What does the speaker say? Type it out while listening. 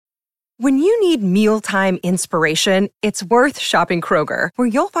When you need mealtime inspiration, it's worth shopping Kroger, where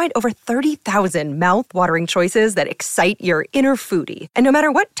you'll find over 30,000 mouth-watering choices that excite your inner foodie. And no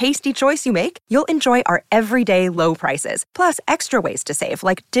matter what tasty choice you make, you'll enjoy our everyday low prices, plus extra ways to save,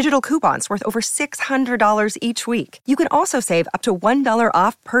 like digital coupons worth over $600 each week. You can also save up to $1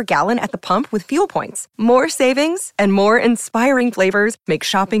 off per gallon at the pump with fuel points. More savings and more inspiring flavors make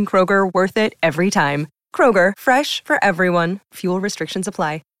shopping Kroger worth it every time. Kroger, fresh for everyone. Fuel restrictions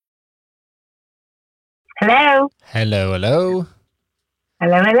apply. Hello. Hello, hello.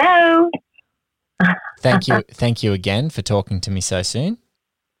 Hello, hello. Thank you again for talking to me so soon.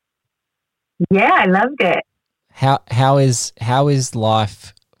 Yeah, I loved it. How is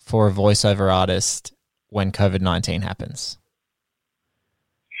life for a voiceover artist when COVID-19 happens?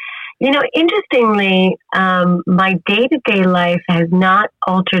 You know, interestingly, my day-to-day life has not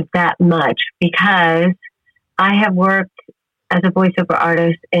altered that much because I have worked as a voiceover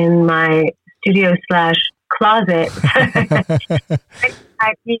artist in my studio / closet.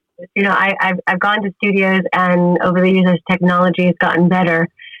 I've gone to studios, and over the years as technology has gotten better,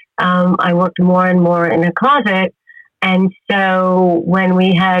 I worked more and more in a closet. And so when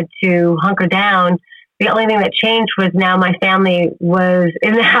we had to hunker down, the only thing that changed was now my family was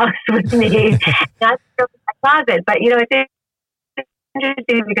in the house with me, not in my closet. But, you know, it's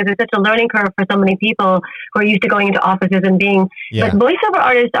interesting because it's such a learning curve for so many people who are used to going into offices and being, but voiceover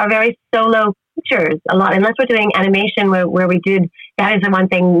artists are very solo creatures a lot, unless we're doing animation where we did, that is the one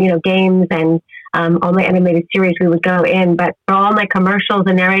thing, you know, games and all my animated series we would go in, but for all my commercials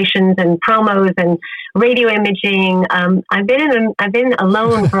and narrations and promos and radio imaging, I've been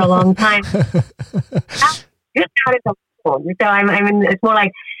alone for a long time. Just not as alone. So it's more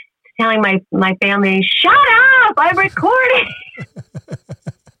like telling my family, shut up, I'm recording.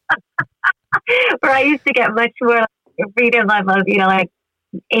 Where I used to get much more freedom of, you know, like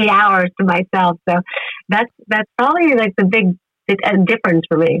 8 hours to myself. So that's probably like the big difference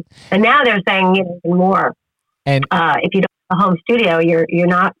for me. And now they're saying even more. And if you don't have a home studio, you're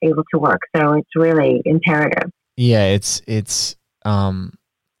not able to work. So it's really imperative. Yeah, it's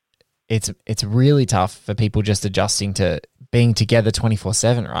really tough for people just adjusting to being together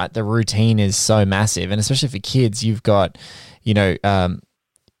 24/7, right? The routine is so massive, and especially for kids, you've got, you know,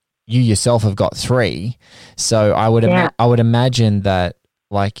 you yourself have got 3. So I would imagine that,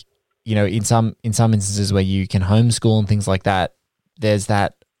 like, you know, in some instances where you can homeschool and things like that, there's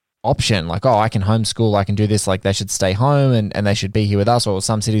that option, like, oh, I can homeschool, I can do this, like they should stay home and they should be here with us, or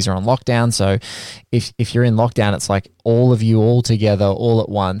some cities are on lockdown. So if you're in lockdown, it's like all of you all together all at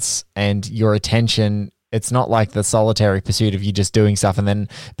once, and your attention, it's not like the solitary pursuit of you just doing stuff and then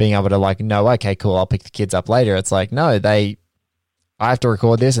being able to, like, no, okay, cool, I'll pick the kids up later. It's like, no, I have to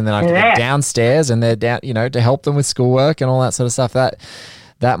record this, and then I have to go downstairs, and they're down, you know, to help them with schoolwork and all that sort of stuff.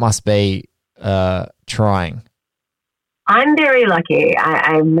 That must be trying. I'm very lucky.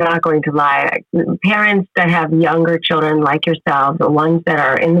 I'm not going to lie. Parents that have younger children like yourself, the ones that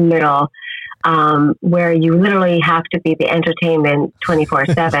are in the middle, where you literally have to be the entertainment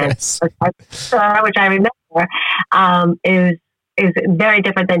 24/7, yes. Which I remember, is very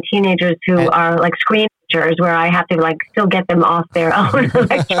different than teenagers who are like screen teachers, where I have to like still get them off their own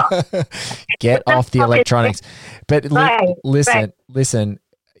electronics. Get off the electronics. But listen,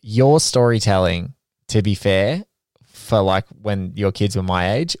 your storytelling, to be fair, for like when your kids were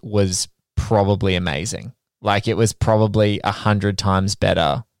my age, was probably amazing. Like, it was probably 100 times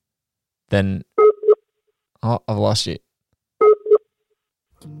better than... Oh, I've lost you.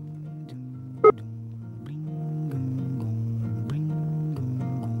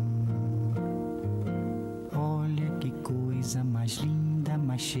 Olha que coisa mais linda,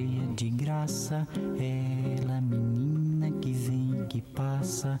 mais cheia de graça. Ela, menina que vem, que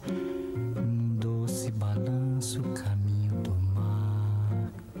passa, num doce balanço, caminho do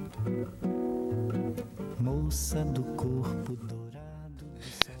mar. Moça do corpo dourado.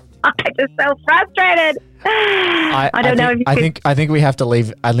 I'm just so frustrated. I don't know if you I think we have to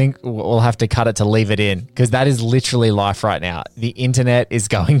leave. I think we'll have to cut it to leave it in, because that is literally life right now. The internet is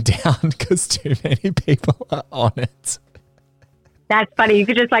going down because too many people are on it. That's funny. You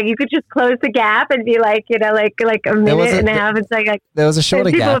could just close the gap and be like, you know, like a minute and a half. It's like there was a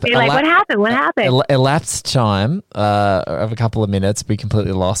shorter people gap. People would be like, what happened? What happened? Elapsed time of a couple of minutes. We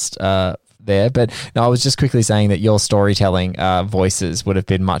completely lost there. But no, I was just quickly saying that your storytelling voices would have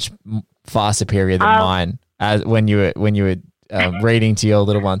been much far superior than mine as when you were reading to your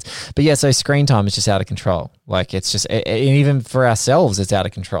little ones. But yeah, so screen time is just out of control. Like, it's just, and even for ourselves, it's out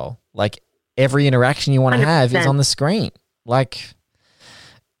of control. Like, every interaction you want to have is on the screen. Like,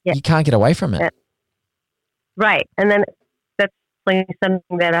 you can't get away from it. Right. And then definitely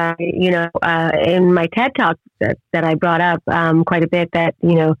something that in my TED talk that I brought up quite a bit, that,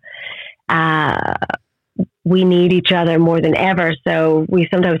 we need each other more than ever. So we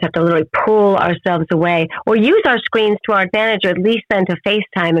sometimes have to literally pull ourselves away or use our screens to our advantage, or at least then to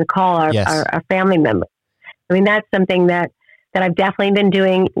FaceTime and call our family members. I mean, that's something that I've definitely been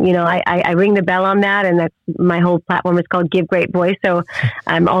doing. I ring the bell on that, and that's my whole platform is called Give Great Voice. So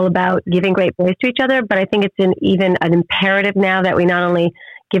I'm all about giving great voice to each other, but I think it's even an imperative now that we not only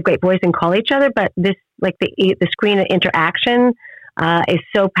give great voice and call each other, but this, like the screen interaction is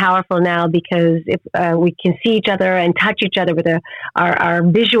so powerful now, because if we can see each other and touch each other with our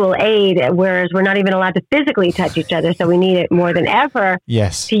visual aid, whereas we're not even allowed to physically touch each other. So we need it more than ever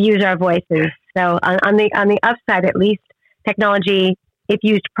to use our voices. So on the upside, at least, technology, if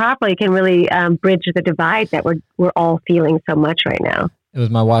used properly, can really bridge the divide that we're all feeling so much right now. It was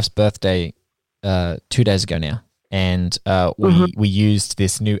my wife's birthday 2 days ago now, and we used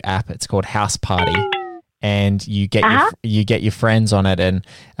this new app. It's called House Party. And you get your friends on it, and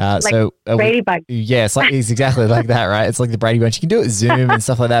Brady Bunch. Yeah, it's exactly like that, right? It's like the Brady Bunch. You can do it with Zoom and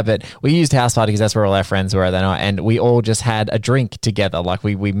stuff like that, but we used House Party because that's where all our friends were that night, and we all just had a drink together. Like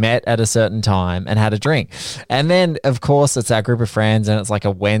we met at a certain time and had a drink, and then of course it's our group of friends, and it's like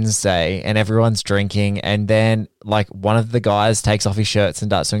a Wednesday, and everyone's drinking, and then like one of the guys takes off his shirts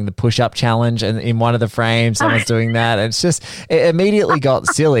and starts doing the push-up challenge, and in one of the frames someone's doing that, and it immediately got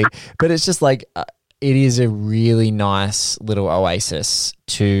silly, but it's just like. It is a really nice little oasis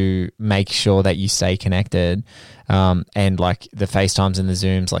to make sure that you stay connected. And like the FaceTimes and the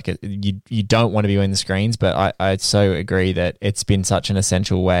Zooms, like you don't want to be on the screens, but I so agree that it's been such an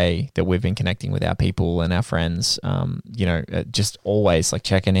essential way that we've been connecting with our people and our friends. Just always like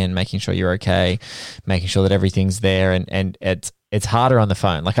checking in, making sure you're okay, making sure that everything's there, and it's harder on the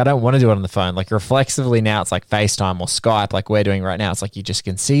phone. Like I don't want to do it on the phone. Like reflexively now it's like FaceTime or Skype, like we're doing right now. It's like you just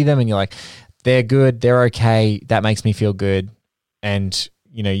can see them and you're like, they're good, they're okay, that makes me feel good. And,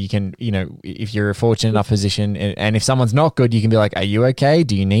 you can, if you're a fortunate enough position and if someone's not good, you can be like, are you okay?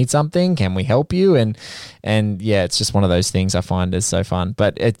 Do you need something? Can we help you? And yeah, it's just one of those things I find is so fun.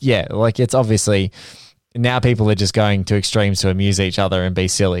 But it's obviously now people are just going to extremes to amuse each other and be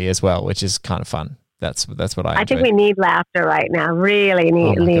silly as well, which is kind of fun. That's what I think we need laughter right now. Really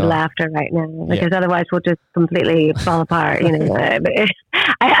need laughter right now, because otherwise we'll just completely fall apart. I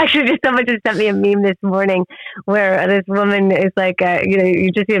actually someone just sent me a meme this morning where this woman is like,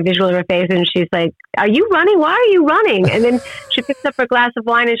 you just see a visual of her face, and she's like, "Are you running? Why are you running?" And then she picks up her glass of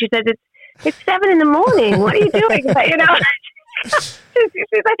wine and she says, "It's 7 a.m. What are you doing?" She's like,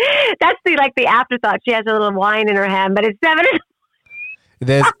 that's the afterthought. She has a little wine in her hand, but it's 7 a.m.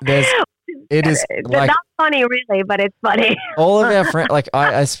 There's. It is like, not funny really, but it's funny. All of our friends, like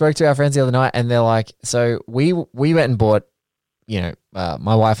I spoke to our friends the other night, and they're like, so we went and bought,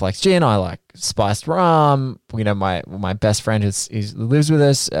 my wife likes gin, I like spiced rum. My best friend who lives with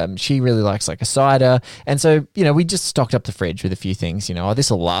us, she really likes like a cider, and so we just stocked up the fridge with a few things.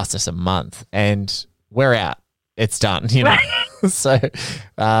 This will last us a month, and we're out. It's done. So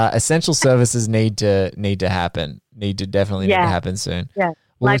essential services need to happen. Need to happen soon. Yeah.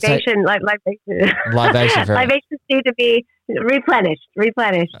 Libation need to be replenished.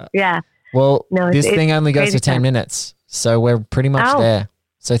 Yeah. Well, this thing only goes for 10 minutes, so we're pretty much there.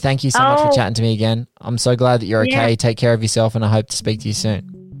 So thank you so much for chatting to me again. I'm so glad that you're okay. Take care of yourself, and I hope to speak to you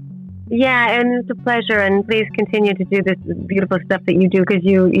soon. Yeah, and it's a pleasure. And please continue to do this beautiful stuff that you do, because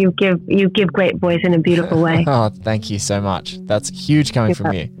you give great voice in a beautiful way. Oh, thank you so much. That's huge coming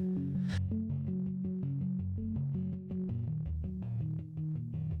from you.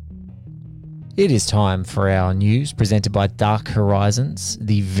 It is time for our news presented by Dark Horizons,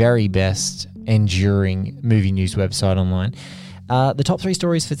 the very best enduring movie news website online. The top 3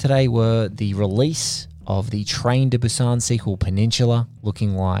 stories for today were the release of the Train to Busan sequel, Peninsula,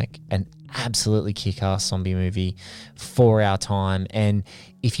 looking like an absolutely kick-ass zombie movie for our time. And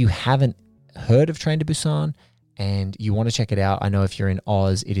if you haven't heard of Train to Busan and you want to check it out, I know if you're in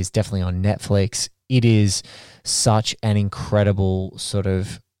Oz, it is definitely on Netflix. It is such an incredible sort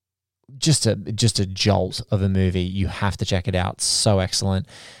of just a jolt of a movie. You have to check it out. So excellent.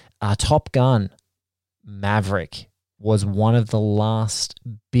 Top Gun Maverick was one of the last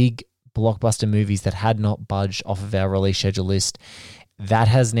big blockbuster movies that had not budged off of our release schedule list. That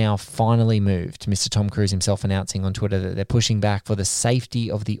has now finally moved. Mr. Tom Cruise himself announcing on Twitter that they're pushing back for the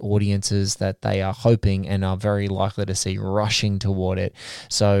safety of the audiences that they are hoping and are very likely to see rushing toward it.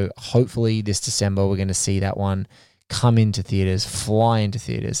 So hopefully this December we're going to see that one come into theaters, fly into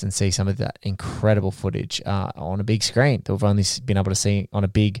theaters, and see some of that incredible footage on a big screen that we've only been able to see on a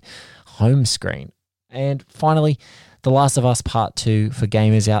big home screen. And finally, The Last of Us Part 2 for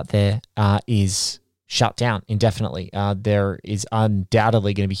gamers out there is shut down indefinitely. There is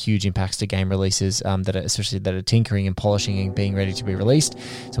undoubtedly going to be huge impacts to game releases that are tinkering and polishing and being ready to be released.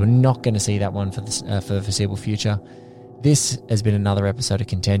 So we're not going to see that one for the foreseeable future. This has been another episode of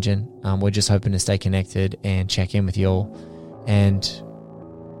Contention. We're just hoping to stay connected and check in with you all. And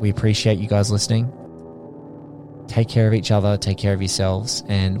we appreciate you guys listening. Take care of each other, take care of yourselves,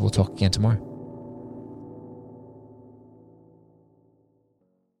 and we'll talk again tomorrow.